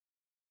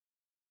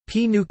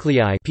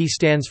P-nuclei P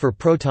stands for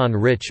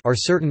proton-rich are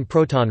certain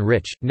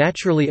proton-rich,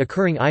 naturally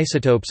occurring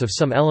isotopes of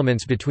some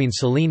elements between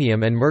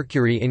selenium and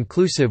mercury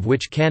inclusive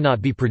which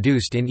cannot be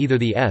produced in either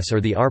the S or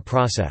the R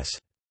process.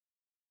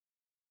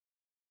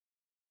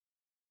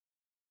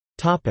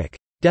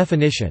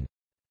 Definition.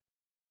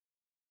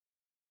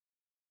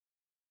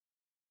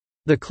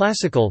 The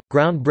classical,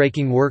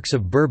 groundbreaking works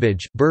of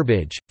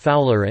Burbage,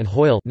 Fowler and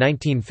Hoyle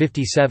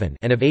 1957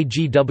 and of A.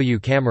 G. W.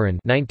 Cameron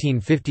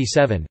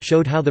 1957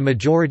 showed how the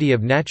majority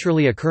of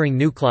naturally occurring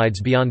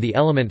nuclides beyond the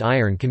element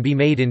iron can be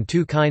made in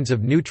two kinds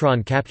of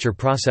neutron capture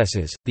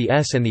processes, the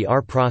S and the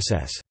R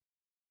process.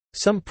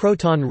 Some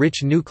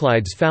proton-rich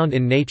nuclides found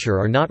in nature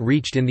are not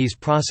reached in these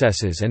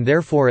processes and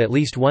therefore at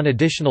least one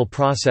additional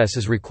process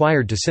is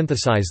required to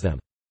synthesize them.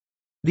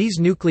 These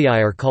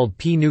nuclei are called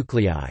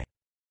P-nuclei.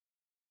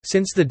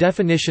 Since the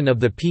definition of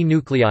the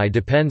P-nuclei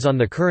depends on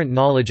the current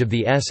knowledge of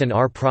the S and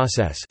R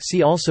process,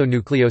 see also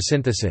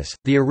nucleosynthesis,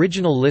 the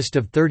original list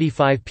of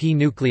 35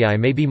 P-nuclei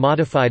may be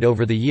modified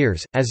over the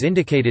years, as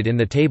indicated in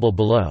the table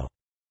below.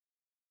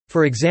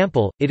 For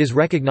example, it is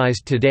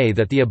recognized today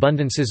that the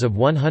abundances of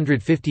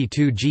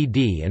 152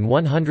 Gd and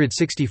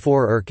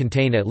 164 Ur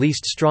contain at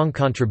least strong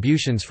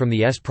contributions from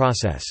the S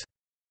process.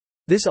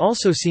 This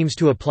also seems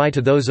to apply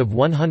to those of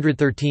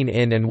 113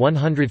 In and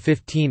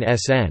 115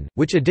 Sn,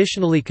 which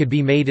additionally could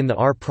be made in the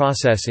R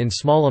process in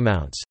small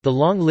amounts. The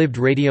long-lived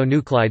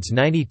radionuclides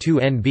 92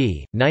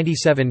 Nb,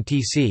 97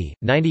 Tc,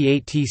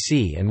 98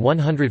 Tc, and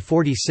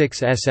 146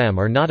 Sm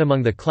are not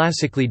among the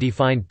classically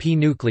defined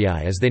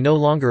P-nuclei as they no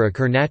longer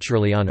occur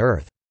naturally on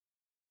Earth.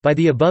 By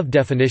the above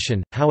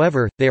definition,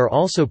 however, they are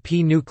also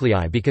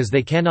P-nuclei because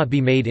they cannot be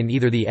made in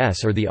either the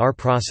S or the R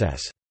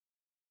process.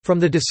 From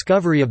the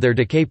discovery of their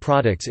decay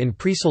products in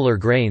presolar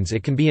grains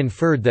it can be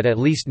inferred that at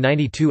least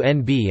 92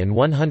 Nb and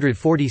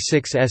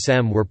 146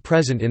 Sm were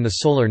present in the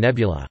solar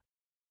nebula.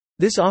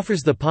 This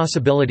offers the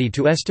possibility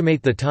to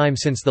estimate the time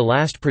since the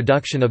last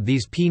production of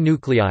these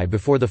P-nuclei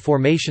before the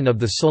formation of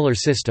the Solar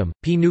System.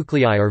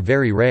 P-nuclei are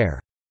very rare.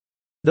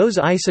 Those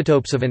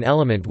isotopes of an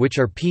element which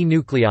are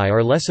P-nuclei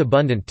are less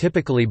abundant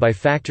typically by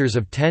factors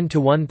of 10 to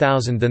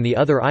 1000 than the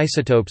other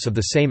isotopes of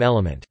the same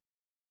element.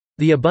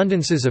 The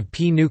abundances of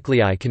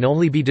P-nuclei can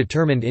only be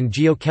determined in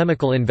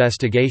geochemical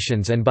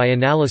investigations and by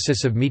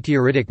analysis of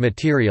meteoritic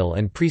material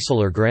and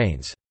presolar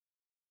grains.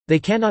 They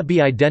cannot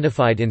be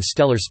identified in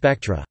stellar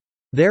spectra.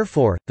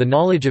 Therefore, the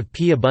knowledge of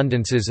P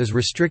abundances is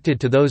restricted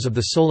to those of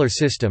the Solar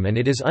System and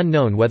it is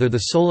unknown whether the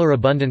solar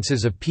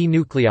abundances of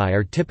P-nuclei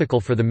are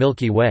typical for the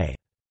Milky Way.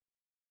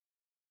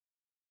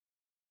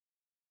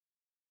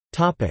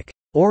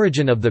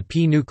 Origin of the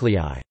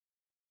P-nuclei.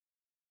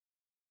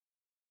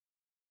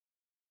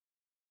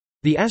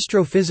 The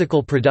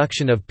astrophysical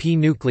production of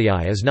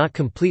P-nuclei is not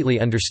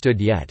completely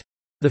understood yet.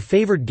 The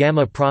favored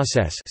gamma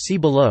process see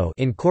below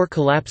in core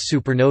collapse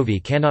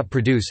supernovae cannot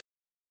produce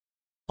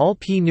all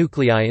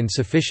P-nuclei in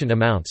sufficient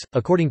amounts,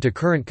 according to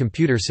current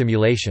computer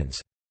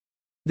simulations.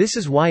 This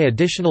is why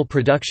additional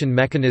production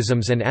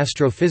mechanisms and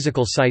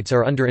astrophysical sites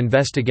are under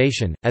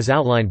investigation, as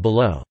outlined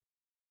below.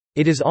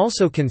 It is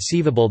also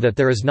conceivable that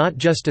there is not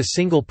just a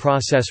single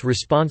process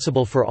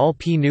responsible for all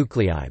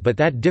P-nuclei but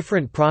that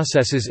different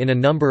processes in a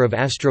number of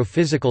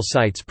astrophysical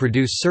sites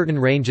produce certain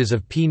ranges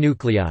of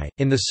P-nuclei.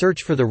 In the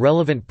search for the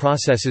relevant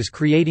processes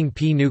creating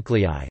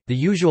P-nuclei, the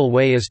usual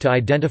way is to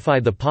identify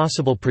the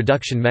possible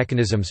production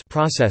mechanisms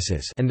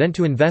processes and then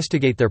to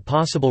investigate their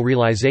possible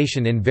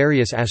realization in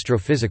various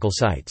astrophysical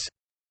sites.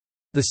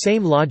 The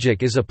same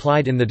logic is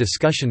applied in the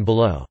discussion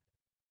below.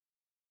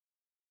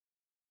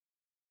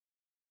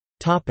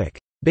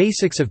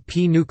 Basics of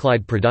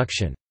P-nuclide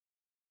production.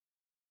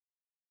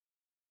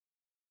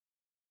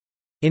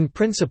 In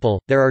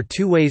principle, there are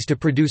two ways to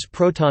produce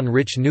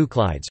proton-rich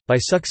nuclides, by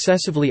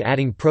successively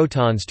adding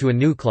protons to a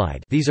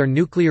nuclide, these are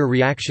nuclear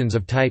reactions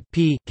of type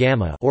P,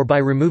 gamma, or by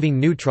removing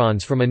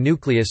neutrons from a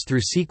nucleus through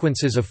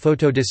sequences of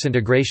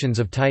photodisintegrations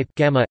of type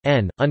gamma,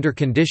 N. Under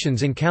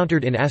conditions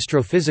encountered in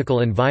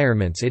astrophysical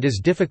environments it is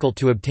difficult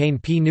to obtain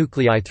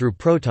P-nuclei through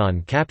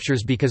proton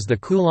captures because the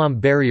Coulomb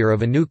barrier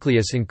of a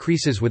nucleus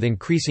increases with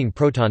increasing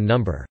proton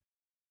number.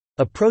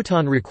 A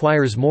proton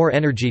requires more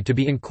energy to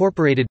be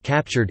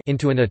captured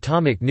into an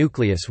atomic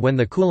nucleus when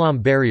the Coulomb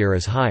barrier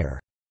is higher.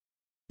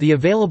 The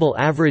available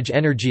average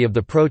energy of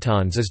the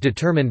protons is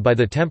determined by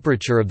the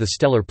temperature of the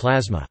stellar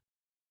plasma.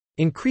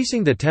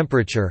 Increasing the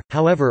temperature,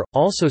 however,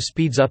 also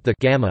speeds up the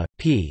gamma,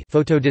 P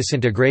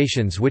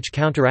photodisintegrations which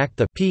counteract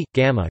the P,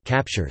 gamma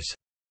captures.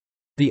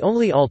 The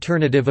only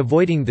alternative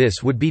avoiding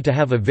this would be to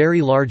have a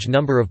very large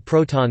number of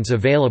protons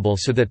available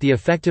so that the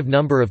effective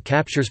number of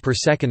captures per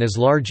second is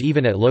large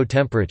even at low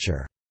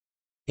temperature.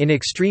 In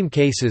extreme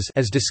cases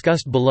as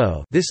discussed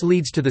below, this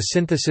leads to the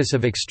synthesis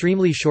of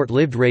extremely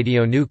short-lived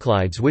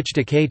radionuclides which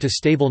decay to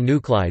stable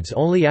nuclides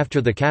only after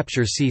the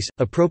captures cease.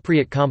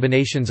 Appropriate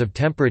combinations of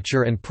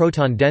temperature and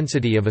proton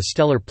density of a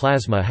stellar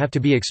plasma have to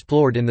be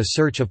explored in the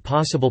search of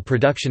possible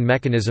production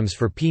mechanisms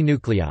for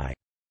P-nuclei.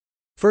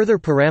 Further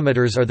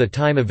parameters are the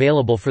time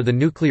available for the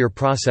nuclear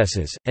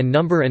processes, and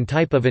number and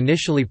type of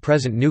initially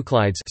present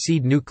nuclides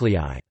seed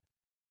nuclei.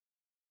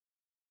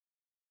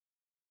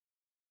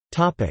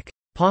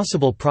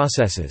 Possible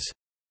processes.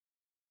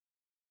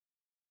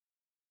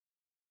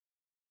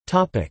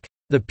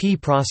 The P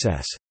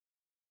process.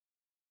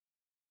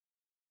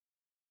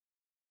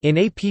 In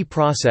a P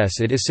process,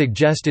 it is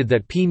suggested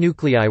that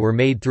P-nuclei were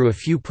made through a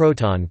few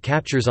proton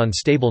captures on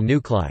stable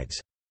nuclides.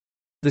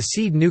 The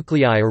seed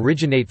nuclei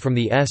originate from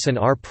the S and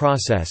R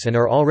process and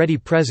are already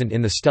present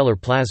in the stellar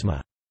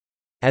plasma.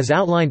 As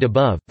outlined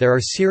above, there are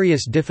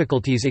serious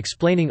difficulties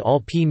explaining all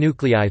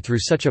P-nuclei through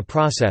such a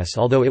process,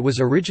 although it was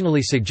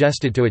originally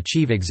suggested to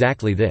achieve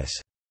exactly this.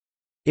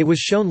 It was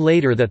shown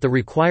later that the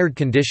required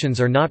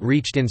conditions are not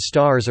reached in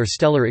stars or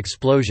stellar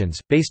explosions.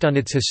 Based on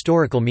its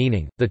historical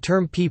meaning, the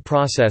term P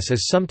process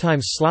is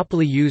sometimes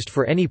sloppily used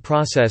for any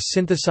process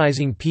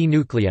synthesizing P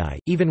nuclei,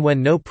 even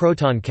when no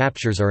proton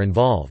captures are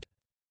involved.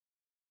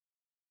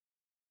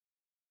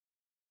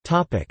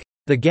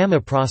 The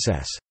gamma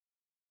process.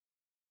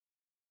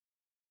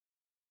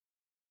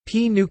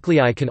 P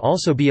nuclei can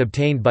also be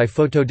obtained by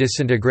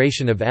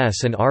photodisintegration of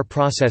S and R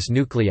process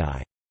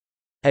nuclei.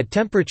 At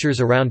temperatures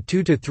around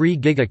 2 to 3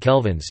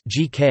 gigakelvins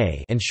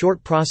 (GK) and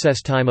short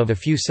process time of a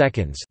few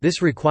seconds,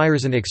 this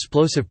requires an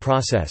explosive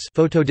process.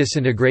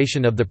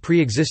 Photodisintegration of the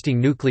pre-existing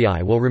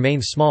nuclei will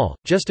remain small,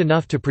 just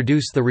enough to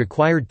produce the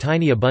required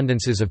tiny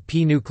abundances of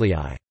P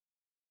nuclei.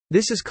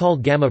 This is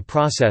called gamma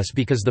process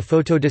because the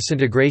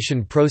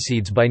photodisintegration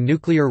proceeds by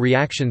nuclear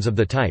reactions of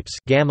the types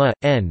gamma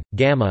N,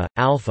 gamma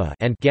alpha,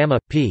 and gamma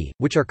P,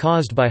 which are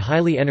caused by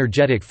highly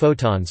energetic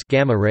photons,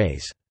 gamma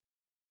rays.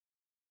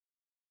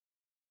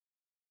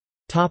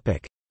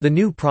 The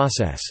new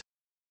process.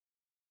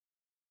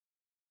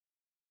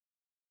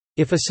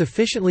 If a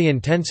sufficiently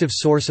intensive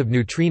source of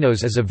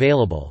neutrinos is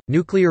available,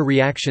 nuclear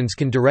reactions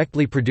can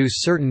directly produce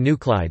certain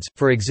nuclides,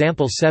 for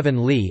example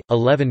 7 Li,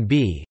 11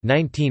 B,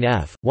 19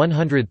 F,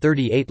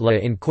 138 La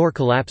in core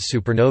collapse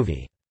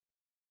supernovae.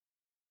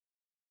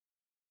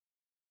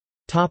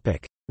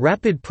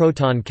 Rapid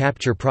proton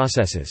capture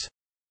processes.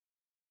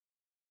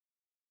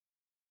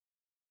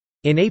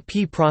 In a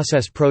P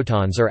process,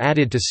 protons are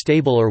added to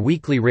stable or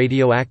weakly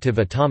radioactive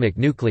atomic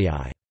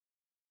nuclei.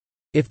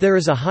 If there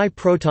is a high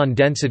proton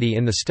density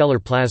in the stellar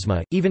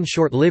plasma, even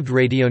short-lived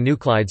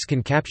radionuclides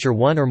can capture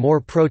one or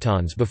more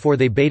protons before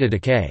they beta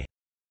decay.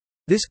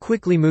 This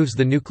quickly moves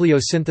the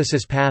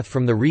nucleosynthesis path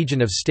from the region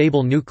of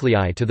stable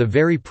nuclei to the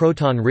very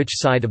proton-rich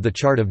side of the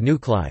chart of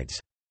nuclides.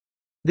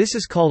 This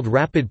is called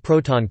rapid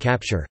proton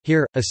capture.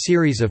 Here, a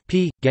series of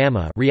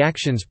P-gamma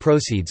reactions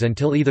proceeds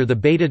until either the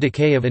beta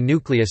decay of a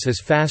nucleus is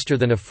faster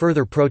than a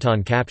further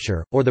proton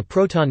capture, or the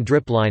proton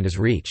drip line is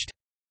reached.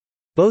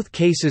 Both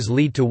cases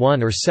lead to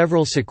one or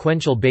several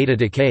sequential beta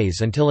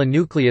decays until a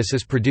nucleus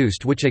is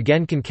produced which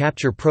again can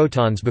capture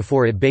protons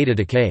before it beta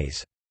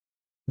decays.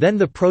 Then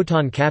the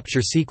proton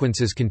capture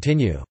sequences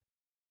continue.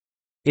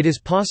 It is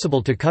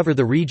possible to cover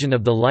the region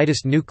of the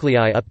lightest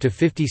nuclei up to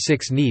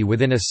 56 Ni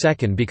within a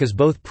second because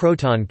both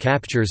proton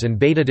captures and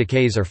beta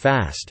decays are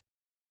fast.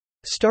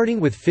 Starting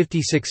with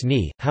 56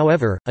 Ni,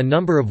 however, a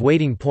number of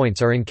waiting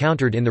points are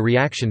encountered in the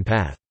reaction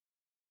path.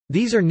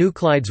 These are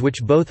nuclides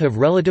which both have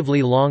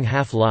relatively long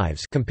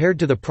half-lives compared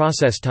to the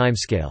process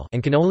timescale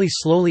and can only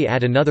slowly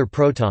add another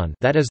proton,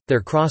 that is,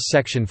 their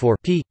cross-section for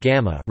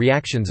P-gamma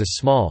reactions is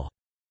small.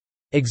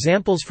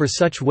 Examples for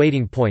such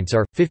waiting points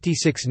are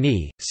 56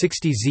 Ni,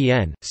 60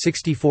 Zn,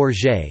 64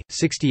 J,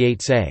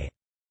 68 Se.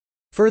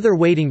 Further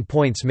waiting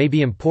points may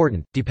be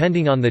important,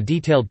 depending on the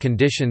detailed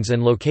conditions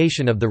and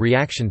location of the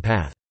reaction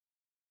path.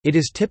 It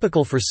is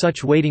typical for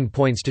such waiting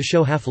points to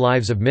show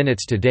half-lives of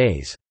minutes to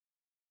days.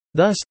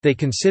 Thus, they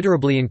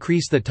considerably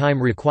increase the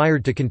time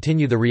required to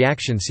continue the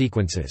reaction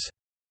sequences.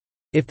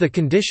 If the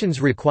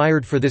conditions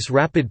required for this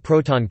rapid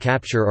proton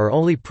capture are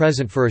only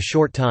present for a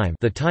short time,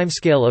 the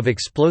timescale of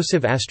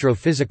explosive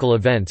astrophysical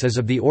events is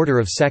of the order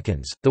of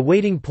seconds. The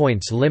waiting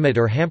points limit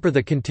or hamper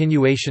the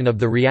continuation of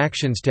the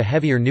reactions to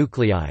heavier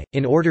nuclei.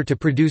 In order to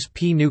produce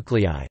P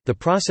nuclei, the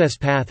process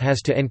path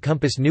has to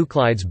encompass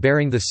nuclides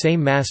bearing the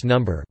same mass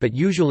number but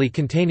usually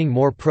containing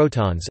more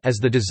protons as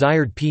the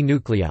desired P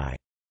nuclei.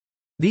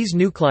 These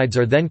nuclides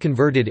are then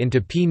converted into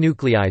P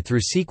nuclei through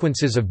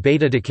sequences of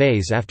beta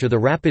decays after the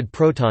rapid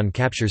proton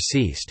captures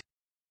ceased.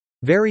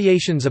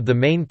 Variations of the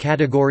main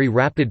category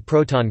rapid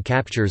proton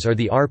captures are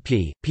the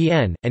RP,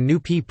 PN, and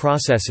nu-P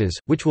processes,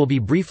 which will be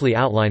briefly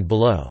outlined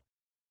below.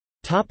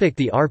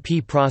 The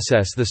RP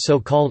process. The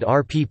so-called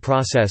RP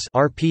process,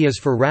 RP is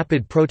for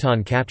rapid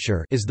proton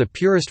capture, is the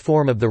purest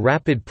form of the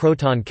rapid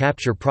proton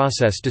capture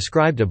process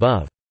described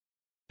above.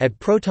 At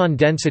proton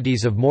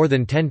densities of more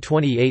than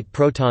 1028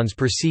 protons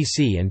per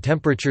cc and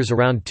temperatures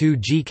around 2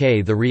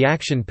 GK, the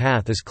reaction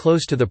path is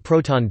close to the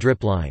proton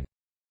drip line.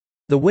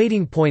 The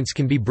waiting points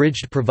can be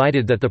bridged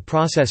provided that the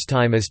process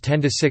time is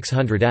 10 to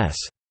 600 s.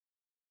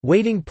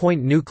 Waiting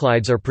point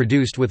nuclides are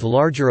produced with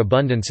larger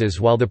abundances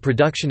while the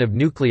production of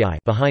nuclei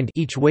behind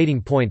each waiting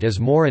point is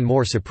more and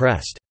more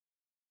suppressed.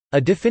 A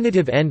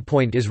definitive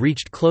endpoint is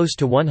reached close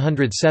to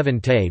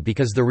 107 Te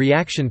because the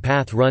reaction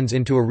path runs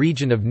into a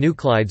region of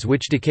nuclides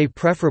which decay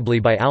preferably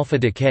by alpha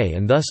decay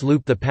and thus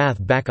loop the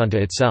path back onto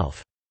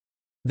itself.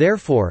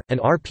 Therefore, an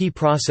RP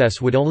process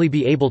would only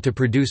be able to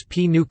produce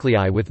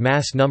p-nuclei with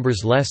mass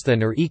numbers less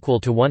than or equal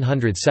to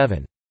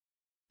 107.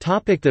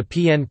 The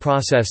p-n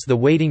process. The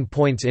waiting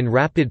points in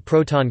rapid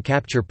proton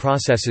capture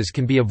processes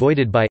can be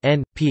avoided by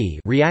n-p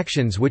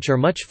reactions which are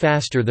much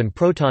faster than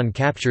proton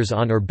captures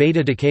on or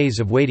beta decays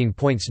of waiting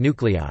points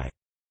nuclei.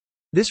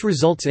 This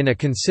results in a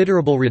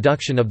considerable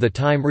reduction of the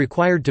time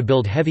required to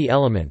build heavy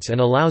elements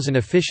and allows an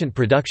efficient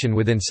production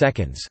within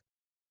seconds.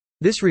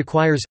 This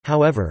requires,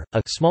 however,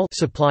 a small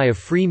supply of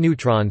free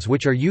neutrons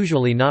which are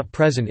usually not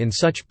present in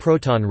such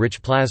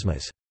proton-rich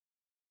plasmas.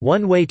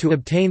 One way to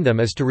obtain them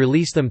is to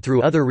release them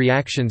through other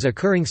reactions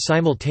occurring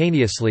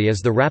simultaneously as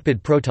the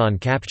rapid proton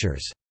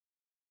captures.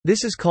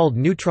 This is called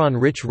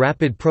neutron-rich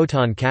rapid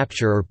proton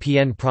capture or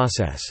PN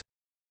process.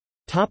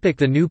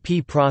 The new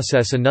P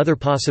process. Another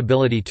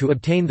possibility to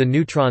obtain the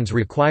neutrons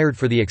required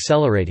for the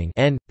accelerating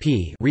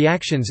N-P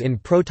reactions in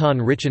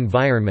proton-rich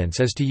environments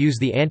is to use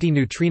the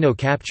anti-neutrino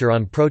capture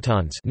on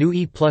protons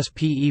nu plus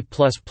Pe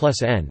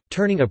plus N,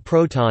 turning a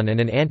proton and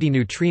an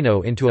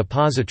anti-neutrino into a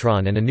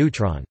positron and a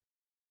neutron.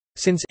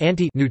 Since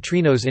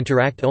anti-neutrinos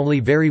interact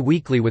only very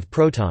weakly with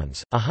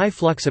protons, a high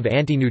flux of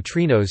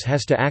anti-neutrinos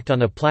has to act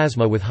on a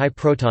plasma with high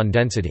proton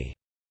density.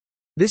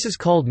 This is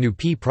called new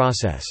P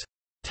process.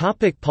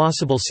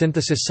 Possible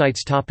synthesis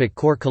sites.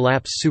 Core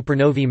collapse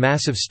supernovae.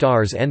 Massive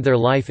stars end their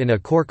life in a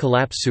core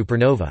collapse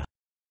supernova.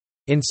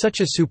 In such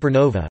a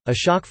supernova, a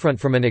shockfront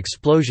from an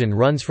explosion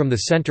runs from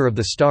the center of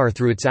the star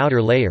through its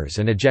outer layers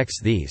and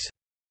ejects these.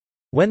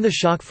 When the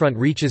shockfront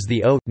reaches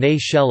the O-nay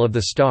shell of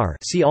the star,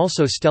 see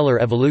also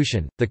stellar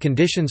evolution, the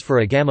conditions for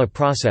a gamma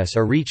process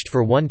are reached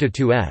for 1 to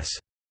 2s.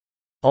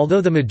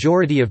 Although the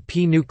majority of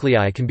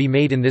p-nuclei can be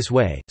made in this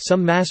way,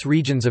 some mass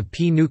regions of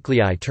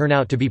p-nuclei turn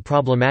out to be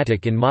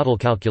problematic in model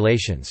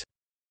calculations.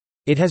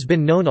 It has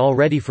been known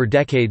already for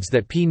decades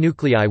that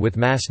p-nuclei with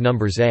mass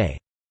numbers a.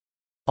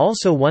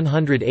 Also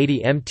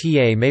 180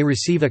 MTA may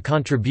receive a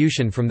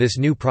contribution from this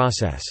new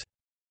process.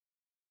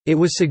 It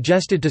was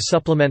suggested to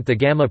supplement the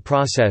gamma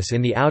process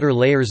in the outer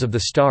layers of the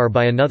star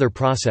by another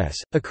process,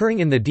 occurring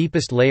in the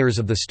deepest layers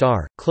of the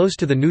star, close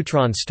to the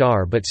neutron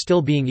star but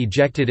still being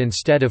ejected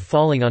instead of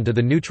falling onto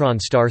the neutron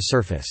star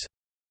surface.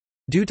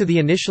 Due to the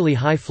initially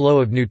high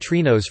flow of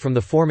neutrinos from the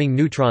forming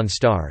neutron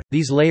star,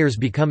 these layers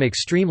become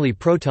extremely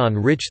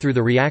proton-rich through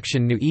the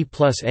reaction Nu-e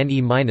plus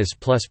Ne minus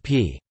plus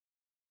P.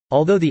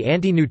 Although the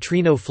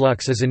anti-neutrino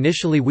flux is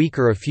initially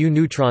weaker, a few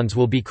neutrons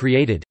will be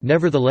created,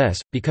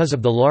 nevertheless, because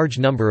of the large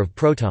number of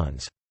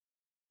protons.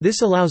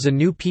 This allows a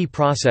new P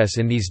process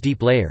in these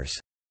deep layers.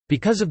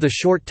 Because of the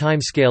short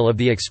timescale of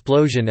the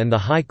explosion and the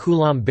high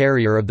Coulomb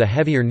barrier of the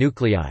heavier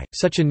nuclei,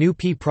 such a new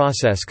P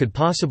process could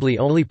possibly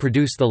only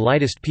produce the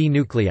lightest P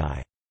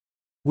nuclei.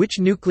 Which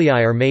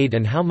nuclei are made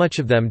and how much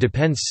of them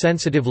depends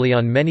sensitively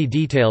on many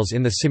details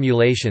in the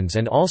simulations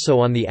and also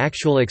on the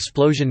actual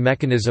explosion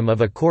mechanism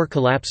of a core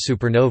collapse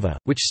supernova,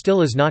 which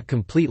still is not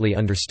completely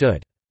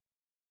understood.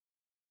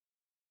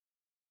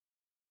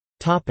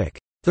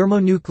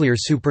 Thermonuclear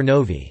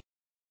supernovae.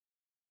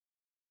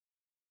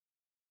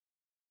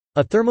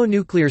 A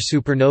thermonuclear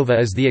supernova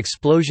is the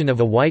explosion of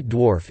a white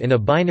dwarf in a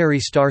binary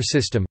star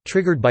system,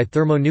 triggered by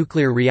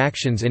thermonuclear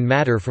reactions in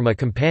matter from a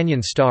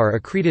companion star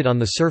accreted on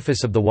the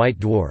surface of the white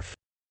dwarf.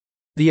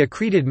 The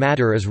accreted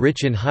matter is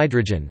rich in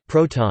hydrogen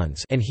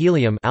protons and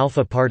helium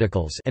alpha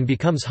particles and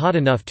becomes hot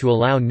enough to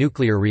allow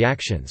nuclear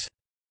reactions.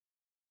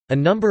 A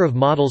number of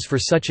models for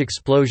such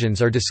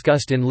explosions are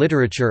discussed in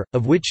literature,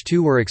 of which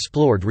two were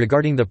explored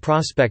regarding the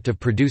prospect of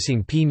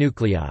producing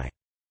p-nuclei.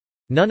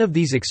 None of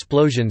these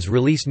explosions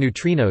release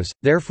neutrinos,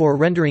 therefore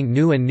rendering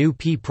new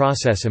P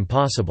process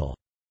impossible.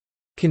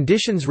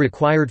 Conditions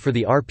required for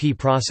the RP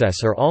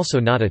process are also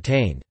not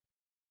attained.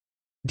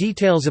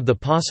 Details of the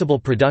possible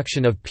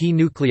production of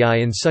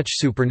p-nuclei in such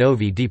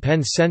supernovae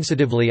depend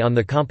sensitively on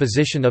the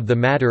composition of the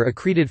matter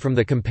accreted from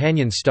the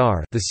companion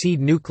star, the seed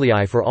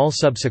nuclei for all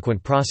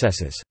subsequent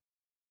processes.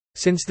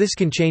 Since this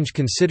can change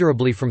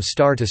considerably from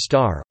star to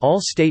star,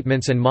 all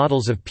statements and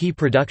models of P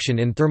production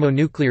in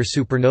thermonuclear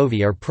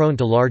supernovae are prone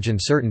to large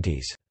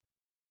uncertainties.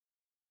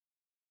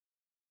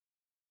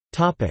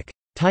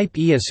 Type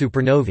Ia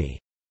supernovae.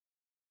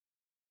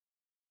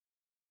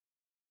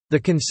 The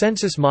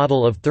consensus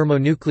model of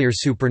thermonuclear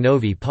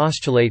supernovae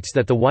postulates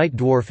that the white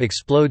dwarf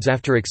explodes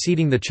after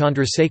exceeding the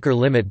Chandrasekhar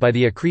limit by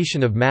the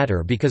accretion of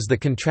matter because the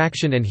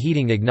contraction and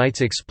heating ignites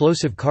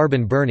explosive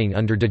carbon burning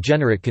under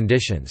degenerate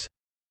conditions.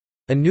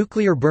 A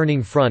nuclear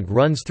burning front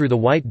runs through the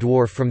white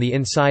dwarf from the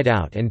inside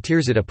out and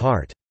tears it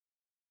apart.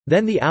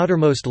 Then the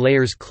outermost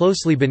layers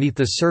closely beneath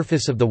the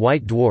surface of the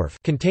white dwarf,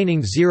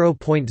 containing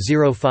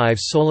 0.05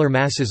 solar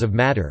masses of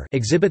matter,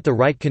 exhibit the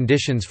right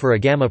conditions for a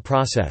gamma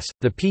process.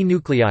 The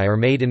p-nuclei are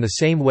made in the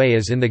same way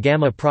as in the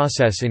gamma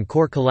process in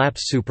core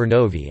collapse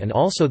supernovae, and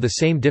also the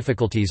same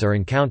difficulties are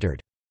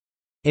encountered.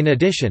 In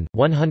addition,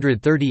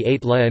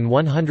 138 La and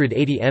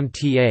 180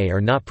 MTA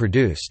are not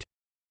produced.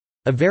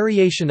 A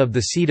variation of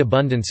the seed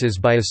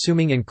abundances by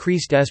assuming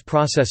increased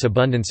S-process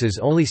abundances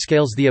only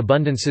scales the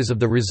abundances of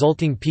the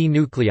resulting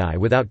P-nuclei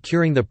without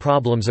curing the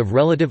problems of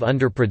relative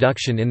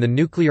underproduction in the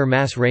nuclear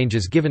mass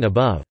ranges given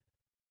above.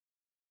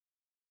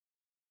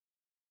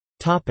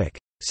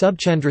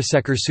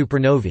 Subchandrasekhar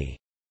supernovae.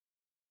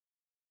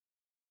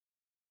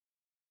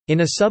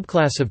 In a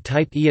subclass of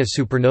type Ia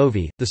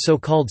supernovae, the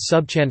so-called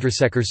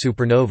subchandrasekhar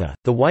supernova,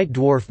 the white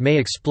dwarf may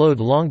explode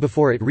long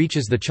before it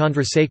reaches the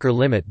Chandrasekhar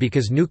limit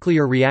because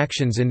nuclear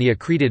reactions in the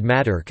accreted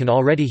matter can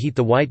already heat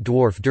the white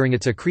dwarf during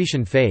its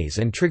accretion phase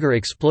and trigger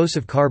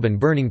explosive carbon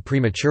burning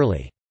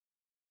prematurely.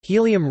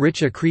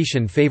 Helium-rich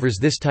accretion favors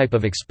this type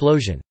of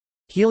explosion.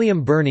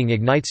 Helium burning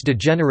ignites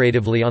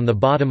degeneratively on the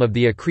bottom of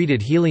the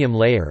accreted helium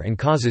layer and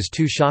causes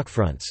two shock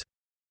fronts.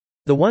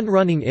 The one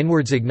running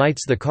inwards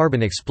ignites the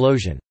carbon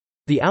explosion.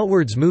 The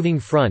outwards moving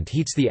front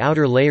heats the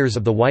outer layers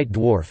of the white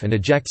dwarf and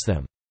ejects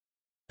them.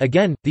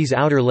 Again, these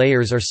outer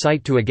layers are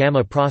site to a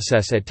gamma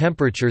process at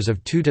temperatures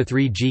of 2 to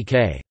 3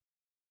 GK.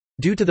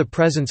 Due to the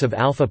presence of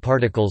alpha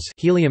particles,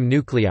 helium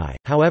nuclei,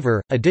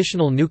 however,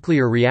 additional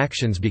nuclear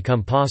reactions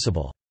become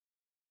possible.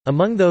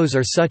 Among those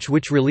are such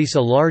which release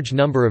a large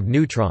number of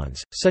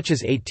neutrons, such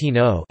as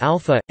 18O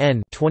alpha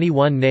n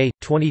 21 Ne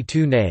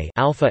 22 Ne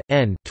alpha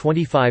n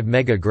 25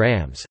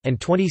 megagrams and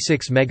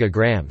 26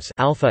 megagrams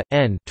alpha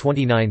n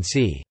 29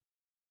 C.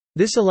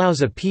 This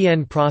allows a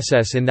PN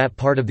process in that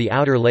part of the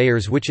outer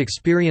layers which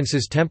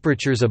experiences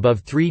temperatures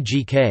above 3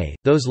 GK.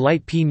 Those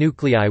light P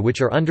nuclei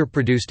which are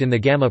underproduced in the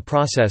gamma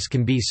process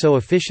can be so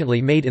efficiently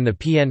made in the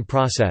PN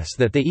process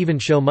that they even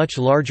show much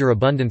larger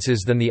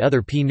abundances than the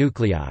other P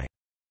nuclei.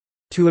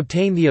 To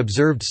obtain the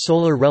observed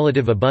solar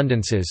relative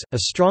abundances, a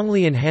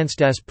strongly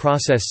enhanced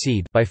S-process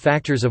seed by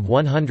factors of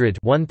 100,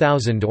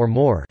 1000 or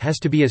more has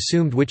to be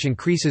assumed, which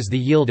increases the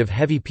yield of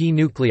heavy P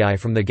nuclei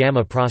from the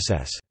gamma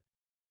process.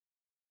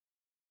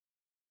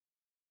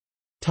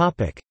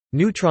 Topic: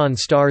 Neutron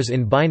stars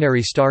in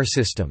binary star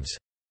systems.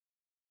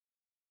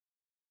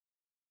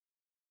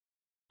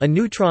 A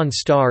neutron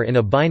star in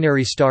a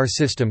binary star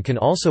system can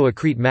also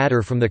accrete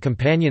matter from the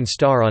companion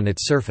star on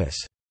its surface.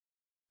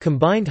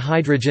 Combined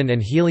hydrogen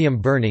and helium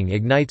burning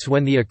ignites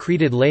when the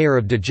accreted layer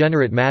of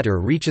degenerate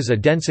matter reaches a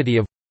density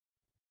of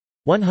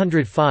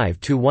 105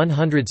 to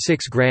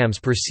 106 grams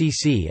per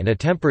cc and a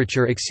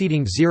temperature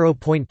exceeding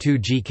 0.2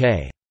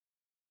 GK.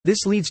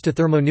 This leads to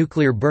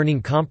thermonuclear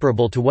burning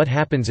comparable to what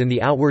happens in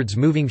the outwards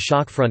moving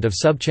shock front of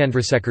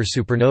subchandrasekhar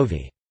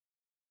supernovae.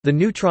 The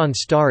neutron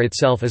star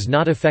itself is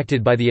not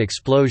affected by the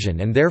explosion,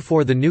 and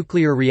therefore the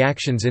nuclear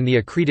reactions in the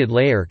accreted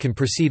layer can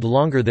proceed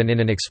longer than in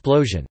an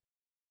explosion.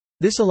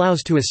 This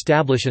allows to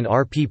establish an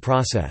RP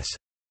process.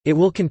 It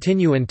will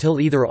continue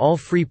until either all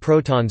free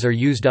protons are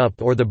used up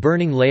or the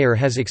burning layer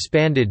has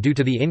expanded due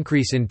to the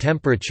increase in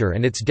temperature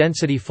and its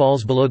density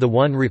falls below the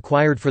one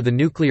required for the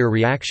nuclear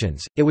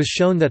reactions. It was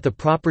shown that the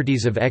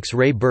properties of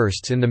X-ray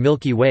bursts in the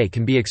Milky Way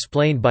can be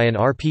explained by an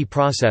RP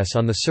process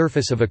on the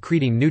surface of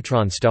accreting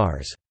neutron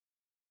stars.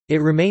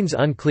 It remains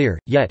unclear,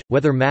 yet,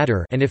 whether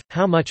matter and if,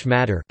 how much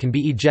matter can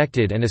be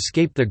ejected and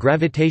escape the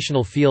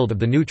gravitational field of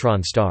the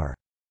neutron star.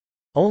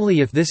 Only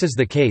if this is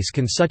the case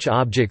can such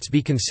objects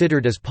be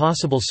considered as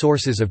possible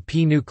sources of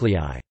P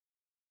nuclei.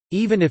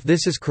 Even if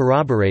this is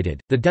corroborated,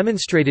 the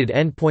demonstrated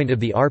endpoint of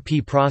the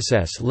RP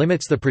process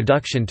limits the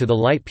production to the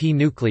light P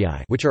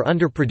nuclei, which are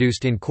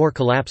underproduced in core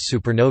collapse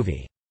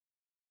supernovae.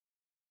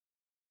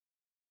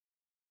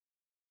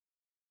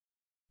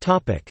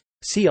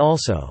 See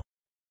also: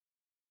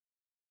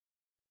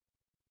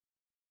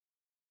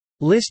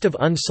 List of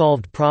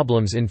unsolved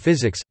problems in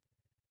physics.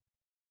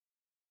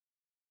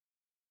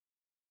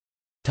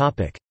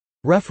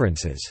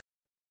 References